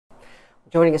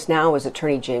Joining us now is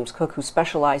attorney James Cook, who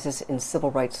specializes in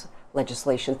civil rights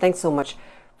legislation. Thanks so much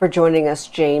for joining us,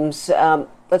 James.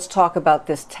 Let's talk about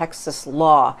this Texas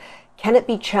law. Can it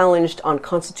be challenged on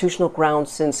constitutional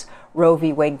grounds since Roe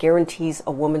v. Wade guarantees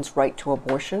a woman's right to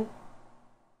abortion?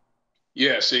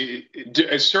 Yes,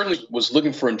 it certainly was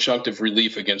looking for injunctive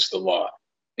relief against the law.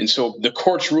 And so the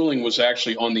court's ruling was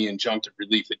actually on the injunctive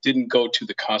relief. It didn't go to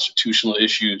the constitutional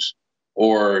issues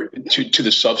or to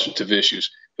the substantive issues.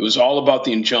 It was all about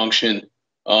the injunction.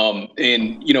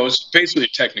 It's basically a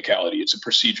technicality. It's a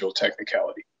procedural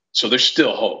technicality. So there's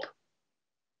still hope.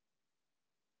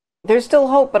 There's still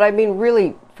hope, but I mean,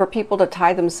 really, for people to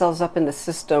tie themselves up in the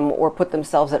system or put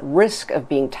themselves at risk of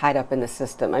being tied up in the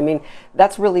system. I mean,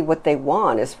 that's really what they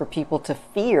want, is for people to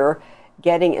fear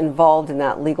getting involved in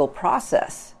that legal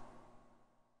process.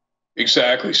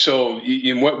 Exactly. So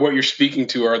what you're speaking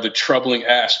to are the troubling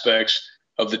aspects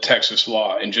of the Texas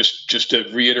law. And just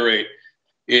to reiterate,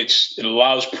 it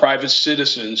allows private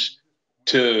citizens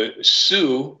to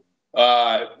sue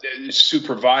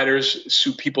providers,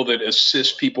 sue people that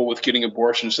assist people with getting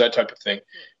abortions, that type of thing.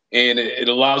 And it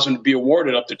allows them to be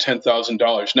awarded up to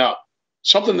 $10,000. Now,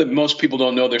 something that most people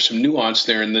don't know, there's some nuance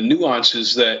there. And the nuance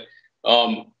is that,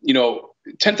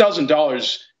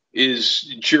 $10,000 is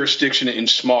jurisdiction in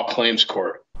small claims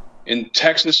court. In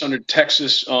Texas, under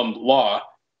Texas law,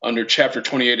 under Chapter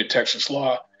 28 of Texas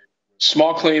law,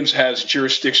 small claims has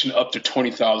jurisdiction up to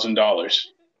 $20,000,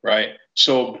 right?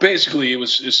 So basically,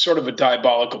 it's sort of a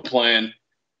diabolical plan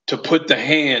to put the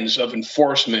hands of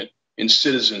enforcement in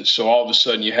citizens. So all of a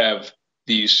sudden, you have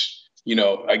these,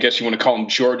 I guess you want to call them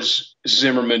George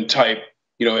Zimmerman type,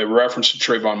 a reference to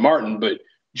Trayvon Martin, but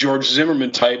George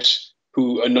Zimmerman types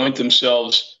who anoint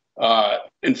themselves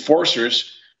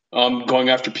enforcers, going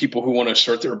after people who want to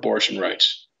assert their abortion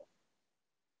rights.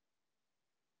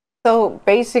 So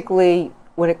basically,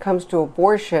 when it comes to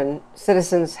abortion,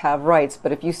 citizens have rights,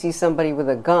 but if you see somebody with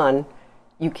a gun,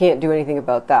 you can't do anything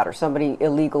about that, or somebody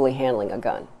illegally handling a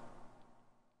gun.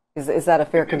 Is that a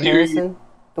fair comparison,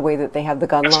 the way that they have the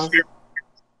gun laws?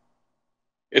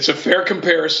 It's a fair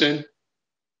comparison.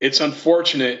 It's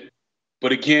unfortunate,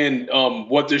 but again,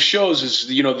 what this shows is,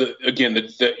 the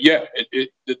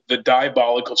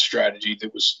diabolical strategy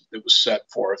that was set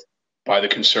forth by the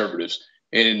conservatives.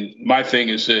 And my thing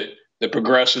is that the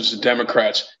progressives, the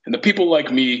Democrats, and the people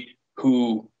like me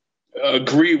who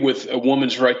agree with a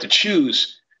woman's right to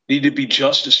choose need to be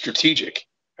just as strategic.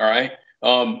 All right.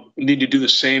 Need to do the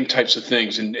same types of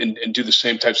things and do the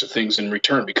same types of things in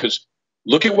return, because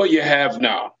look at what you have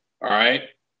now. All right.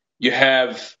 You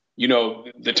have,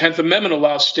 the 10th Amendment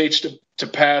allows states to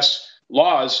pass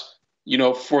laws,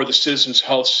 for the citizens'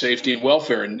 health, safety, and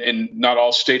welfare. And not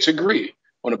all states agree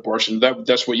on abortion.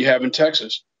 That's what you have in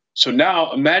Texas. So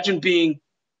now imagine being,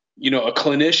 a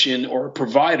clinician or a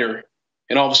provider,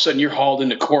 and all of a sudden you're hauled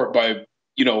into court by,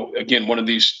 again, one of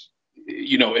these,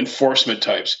 enforcement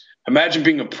types. Imagine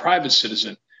being a private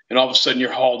citizen, and all of a sudden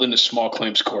you're hauled into small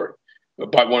claims court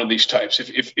by one of these types.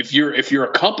 If you're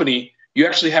a company, you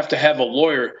actually have to have a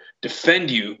lawyer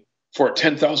defend you for a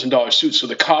 $10,000 suit. So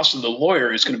the cost of the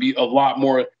lawyer is going to be a lot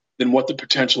more than what the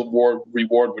potential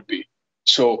reward would be.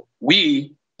 So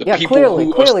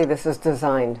clearly this is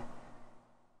designed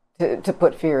to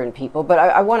put fear in people. But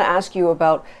I want to ask you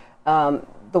about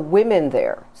the women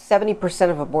there. 70%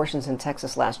 of abortions in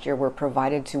Texas last year were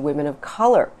provided to women of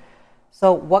color.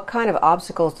 So what kind of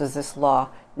obstacles does this law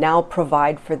now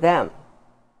provide for them?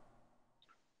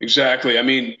 Exactly. I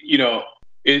mean,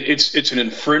 it's an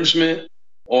infringement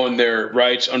on their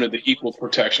rights under the Equal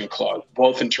Protection Clause,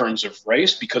 both in terms of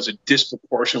race, because it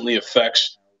disproportionately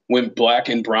affects Black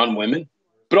and brown women,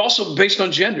 but also based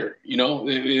on gender,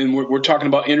 and we're talking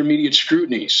about intermediate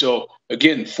scrutiny. So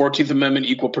again, 14th Amendment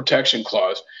Equal Protection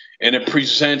Clause, and it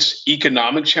presents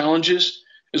economic challenges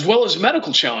as well as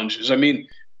medical challenges. I mean,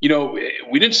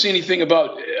 we didn't see anything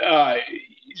about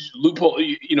loophole,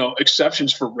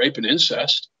 exceptions for rape and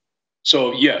incest.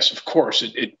 So yes, of course,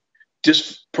 it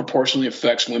disproportionately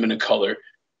affects women of color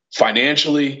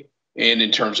financially and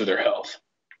in terms of their health.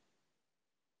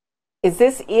 Is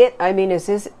this it? I mean, is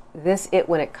this it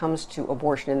when it comes to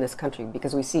abortion in this country?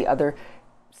 Because we see other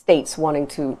states wanting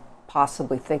to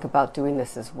possibly think about doing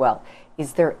this as well.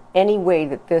 Is there any way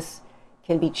that this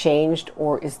can be changed,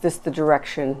 or is this the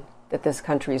direction that this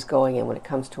country is going in when it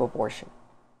comes to abortion?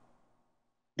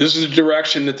 This is the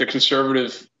direction that the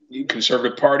conservative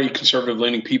party,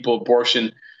 conservative-leaning people,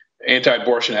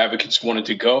 anti-abortion advocates wanted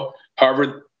to go.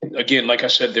 However, again, like I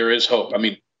said, there is hope. I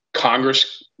mean,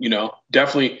 Congress,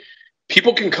 definitely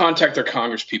people can contact their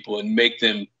Congress people and make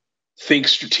them think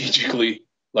strategically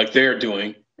like they're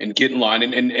doing and get in line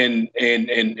and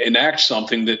enact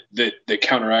something that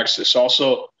counteracts this.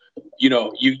 Also,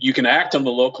 you can act on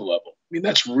the local level. I mean,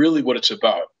 that's really what it's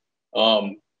about.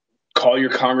 Call your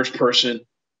congressperson,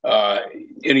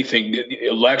 anything.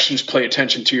 Elections, pay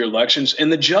attention to your elections,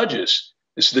 and the judges.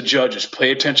 It's the judges.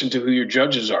 Pay attention to who your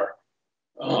judges are.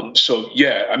 So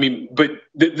yeah, I mean, but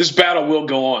this battle will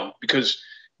go on because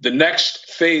the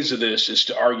next phase of this is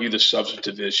to argue the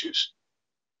substantive issues.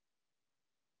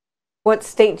 What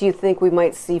state do you think we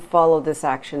might see follow this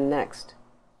action next?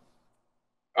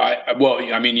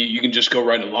 Well, I mean, you can just go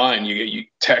right in line. You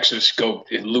Texas, go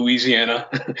Louisiana.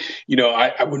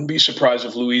 I wouldn't be surprised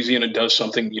if Louisiana does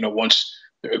something. Once,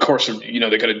 of course, they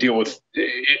got to deal with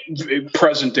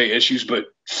present day issues. But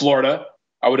Florida,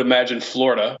 I would imagine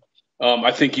Florida.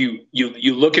 I think you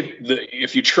look at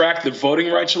if you track the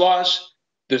voting rights laws,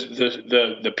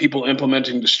 the people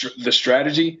implementing the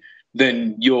strategy,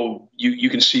 then you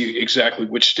can see exactly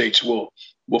which states will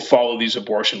follow these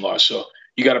abortion laws. So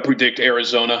you got to predict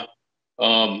Arizona,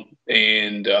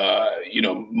 and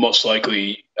most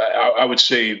likely, I would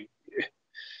say,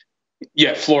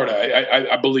 yeah,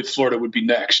 Florida. I believe Florida would be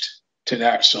next to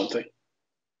enact something.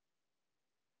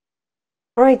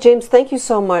 All right, James, thank you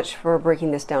so much for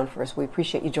breaking this down for us. We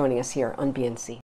appreciate you joining us here on BNC.